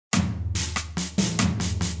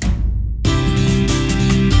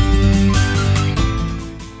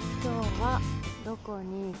こ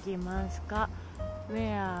に行きますか？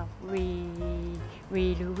 Where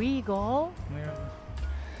will we go?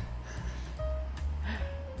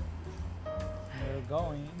 We're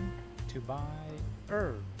going to buy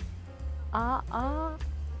herbs.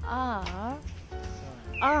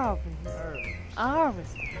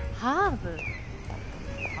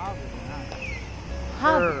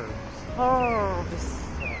 Herbs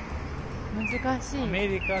難しい。アメ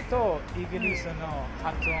リカとイギリスの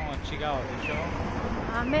発音は違うでしょ？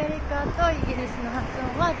アメリカとイギリスの発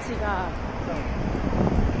音は違う。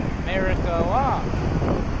アメリカは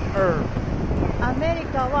herb。アメリ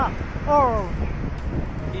カは herb。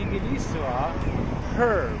イギリスは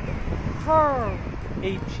herb。herb。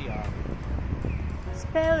H-R。ス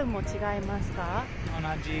ペルも違いますか？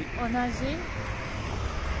同じ。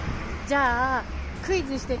じゃあクイ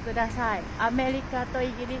ズしてください。アメリカとイ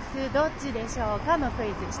ギリスどっちでしょうかのクイ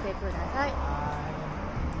ズしてください。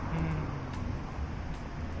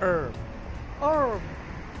herb。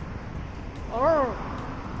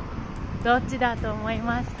どっちだと思い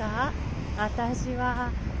ますか？私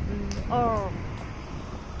は、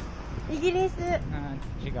イギリス。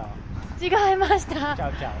違いました。間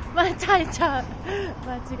違えました。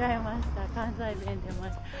関西弁出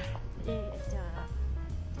ました。じゃあ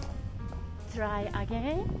try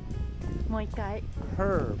again。もう一回。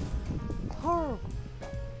herb。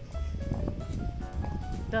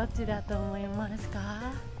どっちだと思いますか？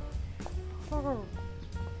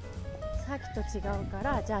さっきと違うか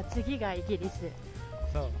ら、じゃあ次がイギリス。や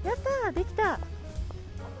ったー、できた。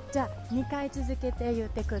じゃあ2回続けて言っ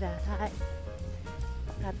てください。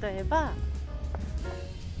例えば、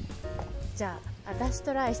じゃあ私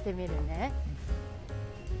トライしてみるね。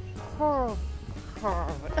ち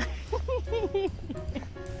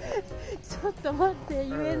ょっと待って、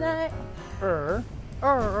言えない。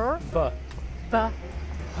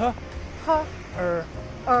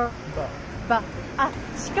あ、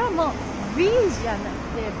しかも V じゃな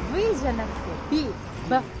くて B。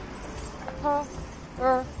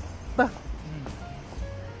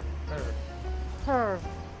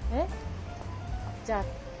じゃあ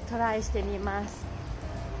トライしてみます。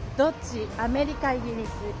どっち？アメリカイギリス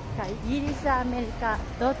かイギリスアメリカ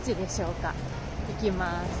どっちでしょうか？いき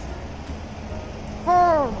ます。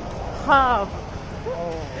ハーブ。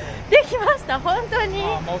できました。本当に。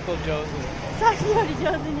もっと上手。さっきより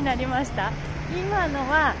上手になりました。今の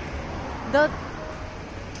はどっ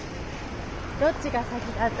ちが先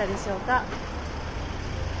だったでしょうか？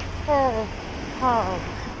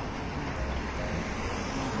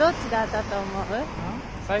どっちだったと思う？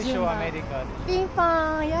最初はアメリカで。ピンポ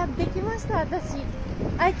ン。やできました。私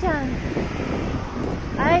I can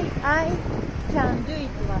do it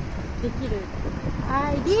はできる。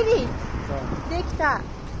I did it できた。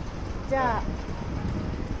じゃあ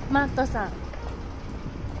マットさん、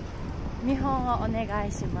見本をお願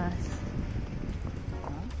いします。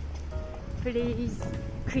 Please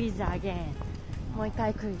quiz again。 もう一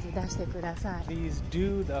回クイズ出してください。 Please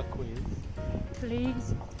do the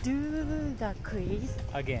quiz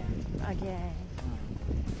again. Okay.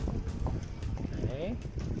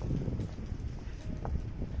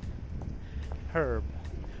 herb。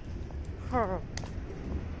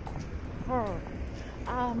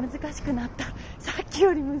 あー、難しくなった。さっき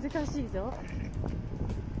より難しいぞ。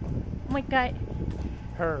もう一回。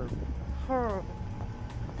 herb。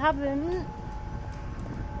 多分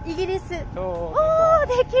イギリス。おー、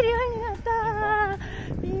できるようになった。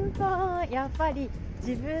ピンポン。やっぱり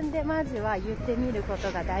自分でまずは言ってみるこ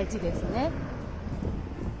とが大事ですね。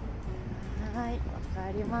はい、わ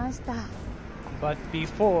かりました。 But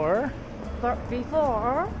before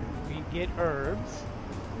we get herbs。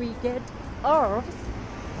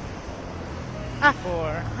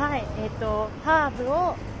 はい、ハーブ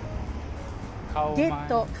を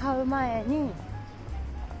買う前に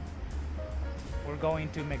We're going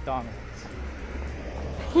to McDonald's。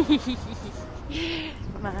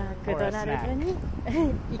 マクドナルドに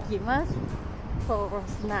行きます。for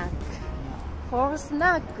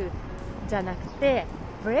snack じゃなくて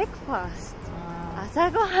breakfast。 朝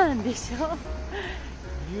ごはんでしょ。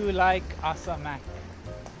 You like 朝マック。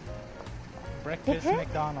 Breakfast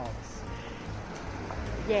McDonald's。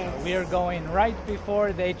 Yes. So we are going right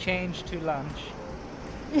before they change to lunch.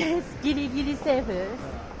 Yes. ギリギリセーフ。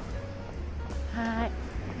はい。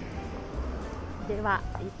では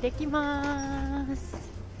行ってきます。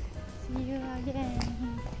See you again.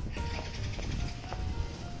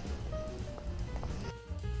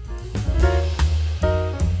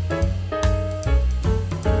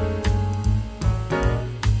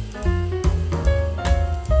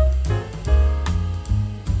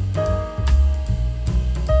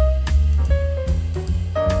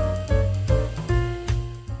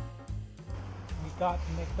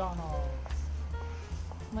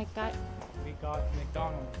 回。We got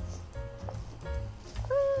McDonald's.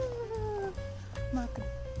 マク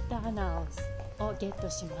ダナルズをゲット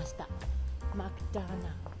しました。マクダナルズ。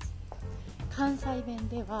関西弁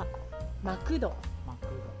ではマクド。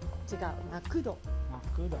違う、マクド。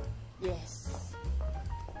Yes。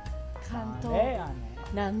関東。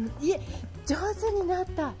いえ、上手になっ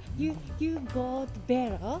た。You got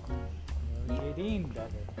better. You're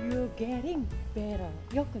getting better.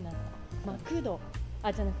 よくなった。マクド。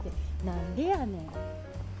じゃなくて、なんでやねん。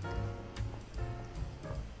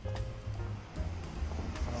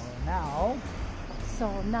So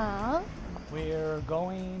now we're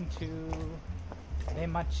going to 出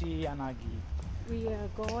町柳。We are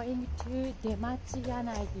going to 出町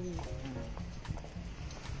柳。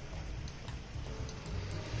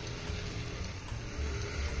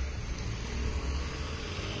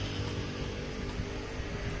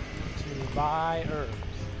To buy herbs.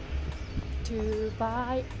 To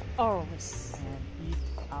buy herbs. And eat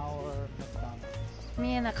our McDonald's.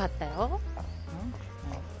 見えなかったよ。And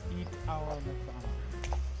eat our McDonald's.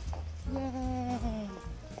 イエーイ。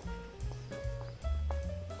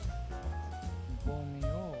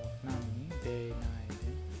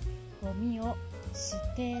ゴミを捨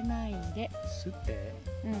てないで。捨て？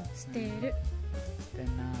捨てる。捨てな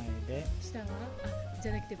いで。下はじ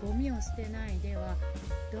ゃなくてゴミを捨てないでは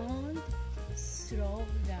Don't throw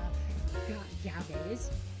the garbage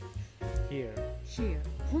here。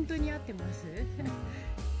本当に合ってます？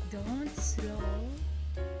 Don't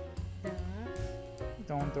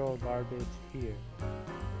throw garbage here。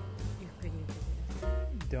ゆっくり言ってください。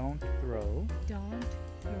Don't throw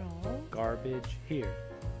garbage here.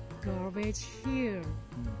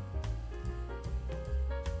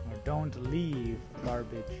 Or don't leave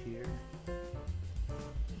garbage here.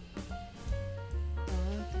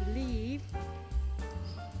 Don't leave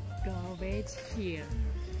garbage here.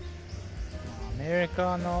 アメリ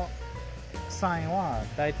カのサインは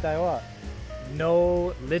大体は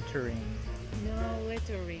No littering。 No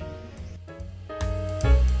littering。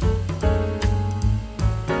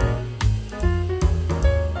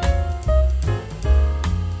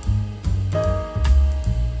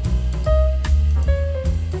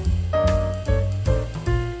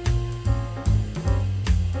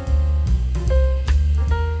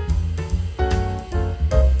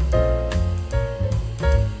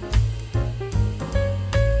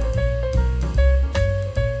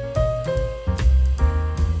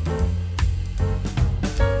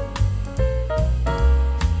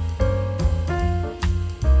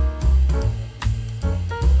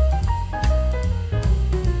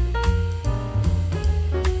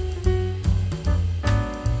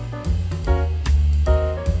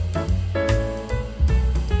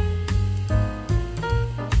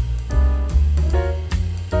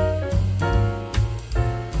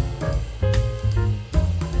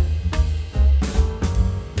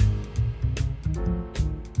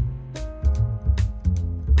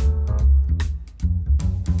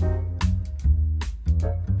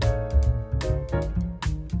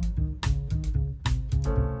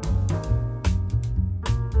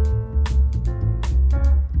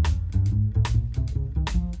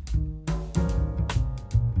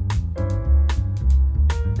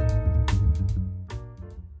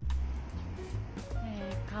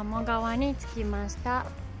鴨川に着きました。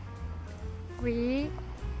We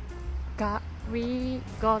got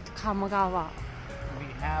鴨川。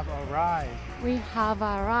We have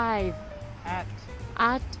arrived at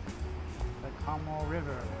the Kamo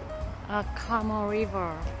River. The Kamo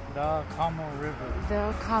River.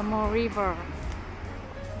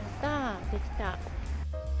 できた。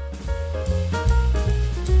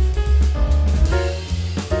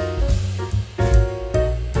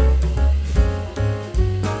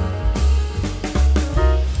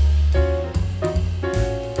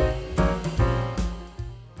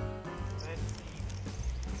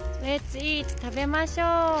Let's eat 食べましょ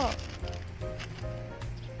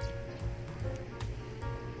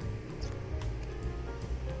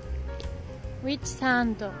う。Which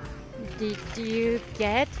sand did you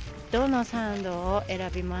get? どのサンドを選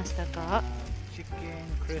びましたか？ Chicken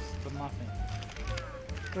crisp muffin.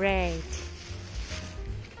 Great.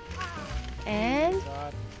 And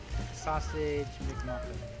sausage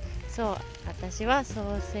McMuffin. そう、私はソ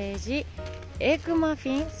ーセージエッグマフ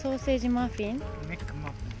ィン、ソーセージマフィン、ミック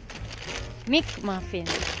マフィン。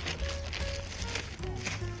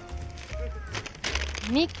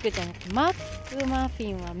ミックじゃなくてマックマフ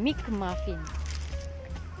ィンはミックマフィン。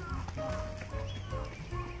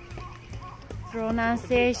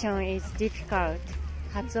Pronunciation is difficult.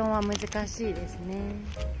 発音は難しいですね。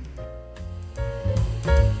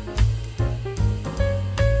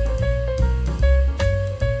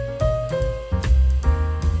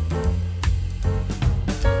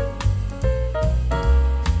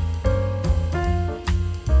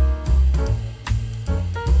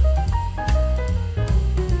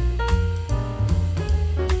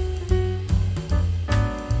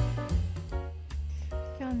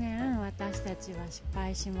失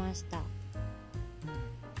敗しました。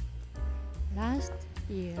Last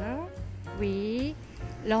year we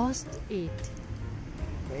lost it.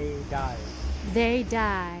 They died. They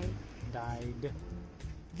died. Died.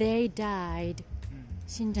 They died.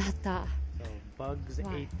 死んじゃった。So bugs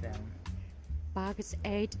ate them. Bugs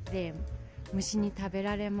ate them. 虫に食べ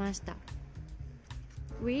られました。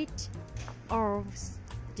Which herbs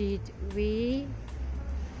did we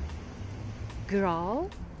grow?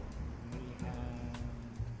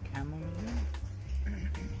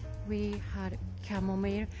 We We had had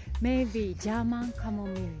chamomile. chamomile, maybe German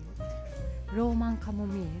chamomile, Roman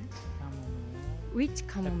chamomile. Which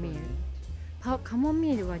chamomile? カモ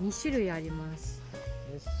ミールは2種類あります。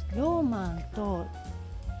ローマンと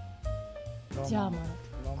ジャーマン。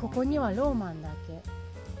ここにはローマンだけ。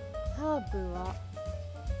ハーブは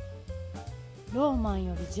ローマン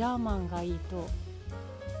よりジャーマンがいいと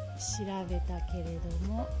調べたけれど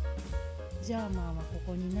も、ジャーマンはこ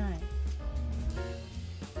こにない。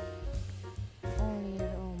Only ロー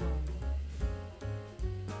マン。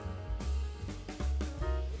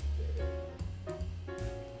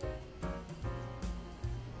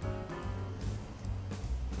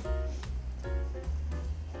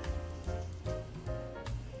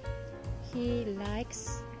He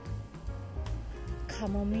likes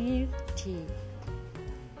chamomile tea.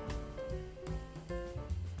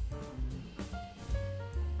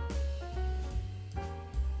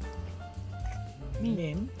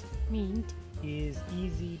 Mint is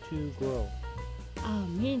easy to grow.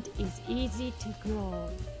 Mint is easy to grow.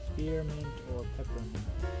 Spearmint or peppermint.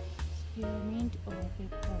 Spearmint or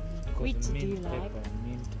peppermint. Because Which mint, do you like? pepper,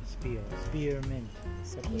 mint, spear. Spearmint.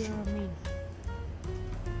 Spearmint.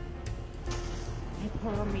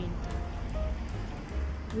 Peppermint.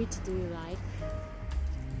 Which do you like?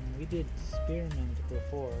 We did spearmint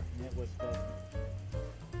before and it was better.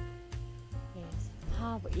 Yes,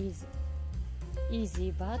 herb is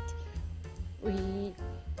easy, but we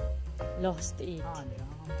lost it.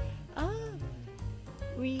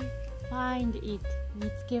 We find it. 見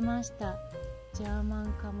つけました。ジャーマ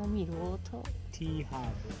ンカモミールオート。Tea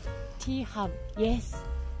herb. Tea herb, yes.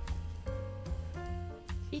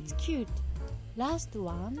 It's cute. Last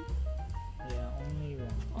one? Yeah,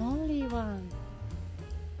 only one. Only one.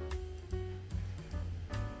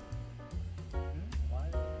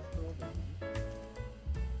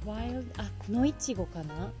 Wild, あ、このいちごか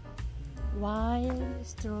な？ Wild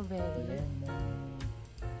strawberry.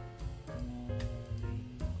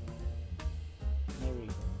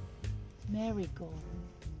 Marigold.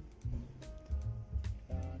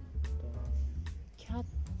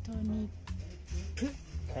 Catnip.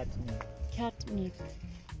 Catnip.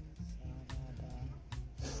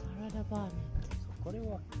 サラダバーネット。これ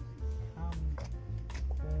は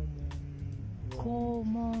コー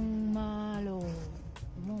モンマロー。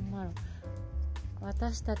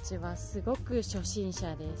私たちはすごく初心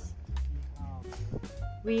者です。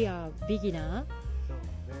We are beginner.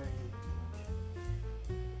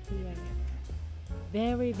 We are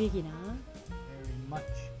very beginner.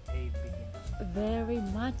 Very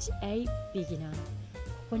much a beginner. こ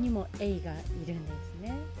こにも A がいるんです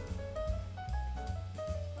ね。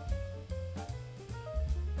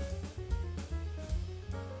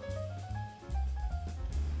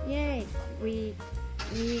Yay! We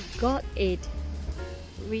got it.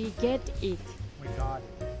 We get it.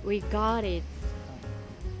 We got it.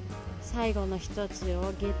 最後の一つ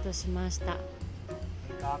をゲットしました。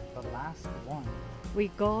We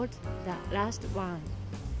got the last one.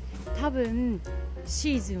 多分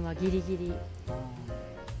シーズンはギリギリ。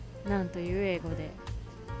なんという英語で。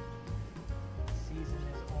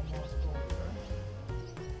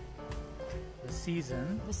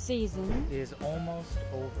The season is almost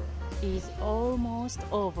over. Is almost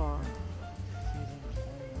over.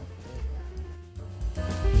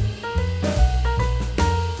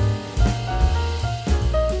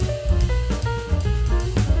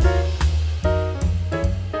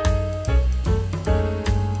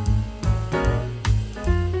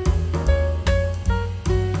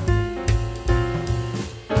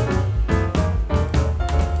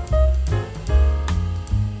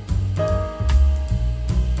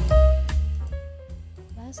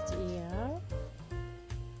 Last year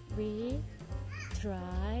we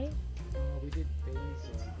tried. We did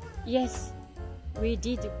basil. Yes, we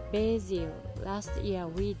did basil. Last year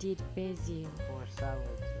we did basil For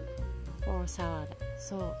salads. for salad.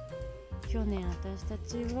 そう。去年私た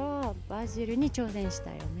ちはバジルに挑戦し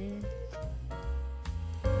たよね。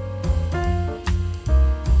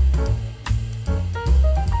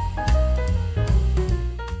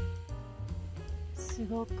す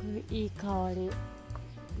ごくいい香り。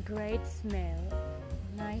great smell,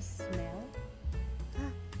 nice smell.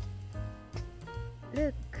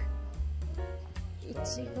 Look,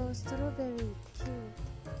 ichigo strawberry, cute.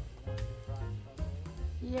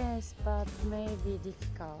 Yes, but maybe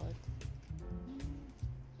difficult.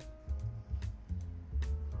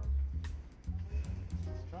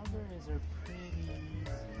 Strawberries are pretty easy.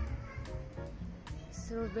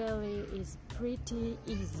 Strawberry is pretty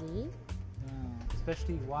easy.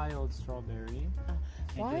 Especially wild strawberry.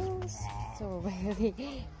 Wild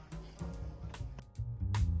strawberry.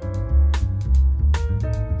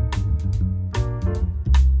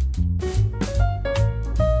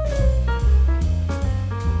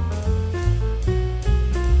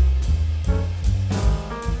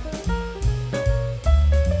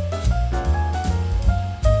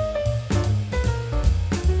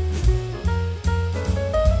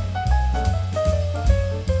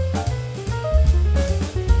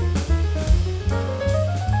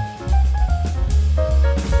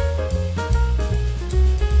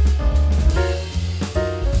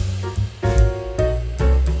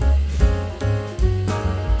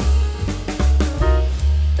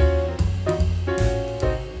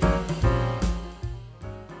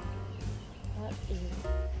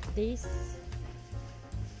 This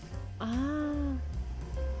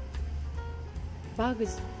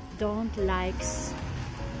bugs don't like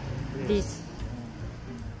this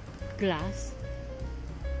glass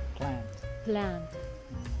plant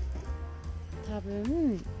多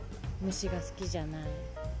分虫が好きじゃない。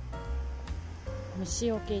虫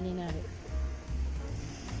よけになる。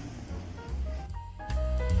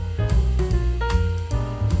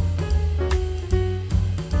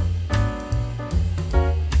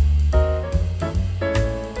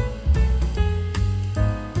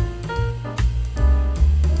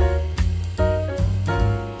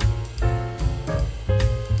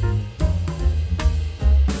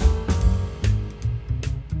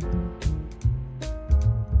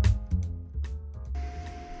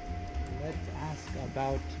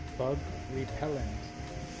About bug repellent.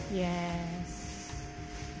 Yes.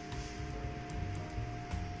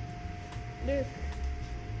 Look.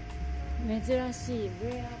 珍しい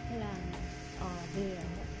rare plant are there.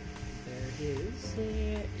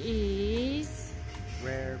 There is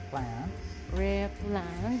rare plants. Rare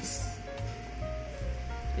plants.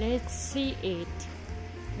 Let's see it.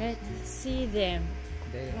 Let's see them.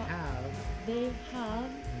 They have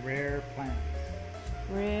rare plants.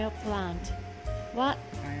 Rare plant. What?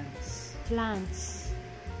 Plants.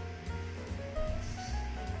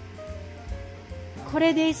 こ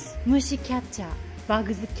れです。虫キャッチャー、バ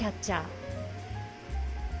グズキャッチャー。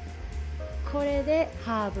これで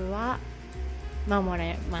ハーブは守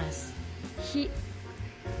れます。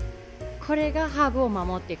これがハーブを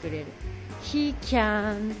守ってくれる。He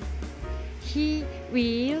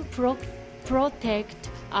will protect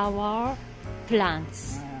our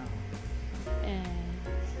plants.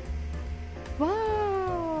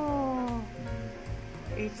 Wow!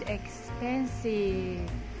 It's expensive.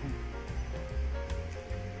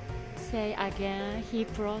 Say again. He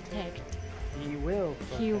will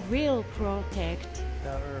protect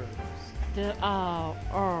the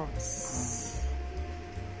earth.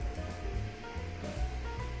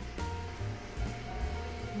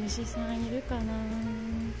 虫さんいるかな。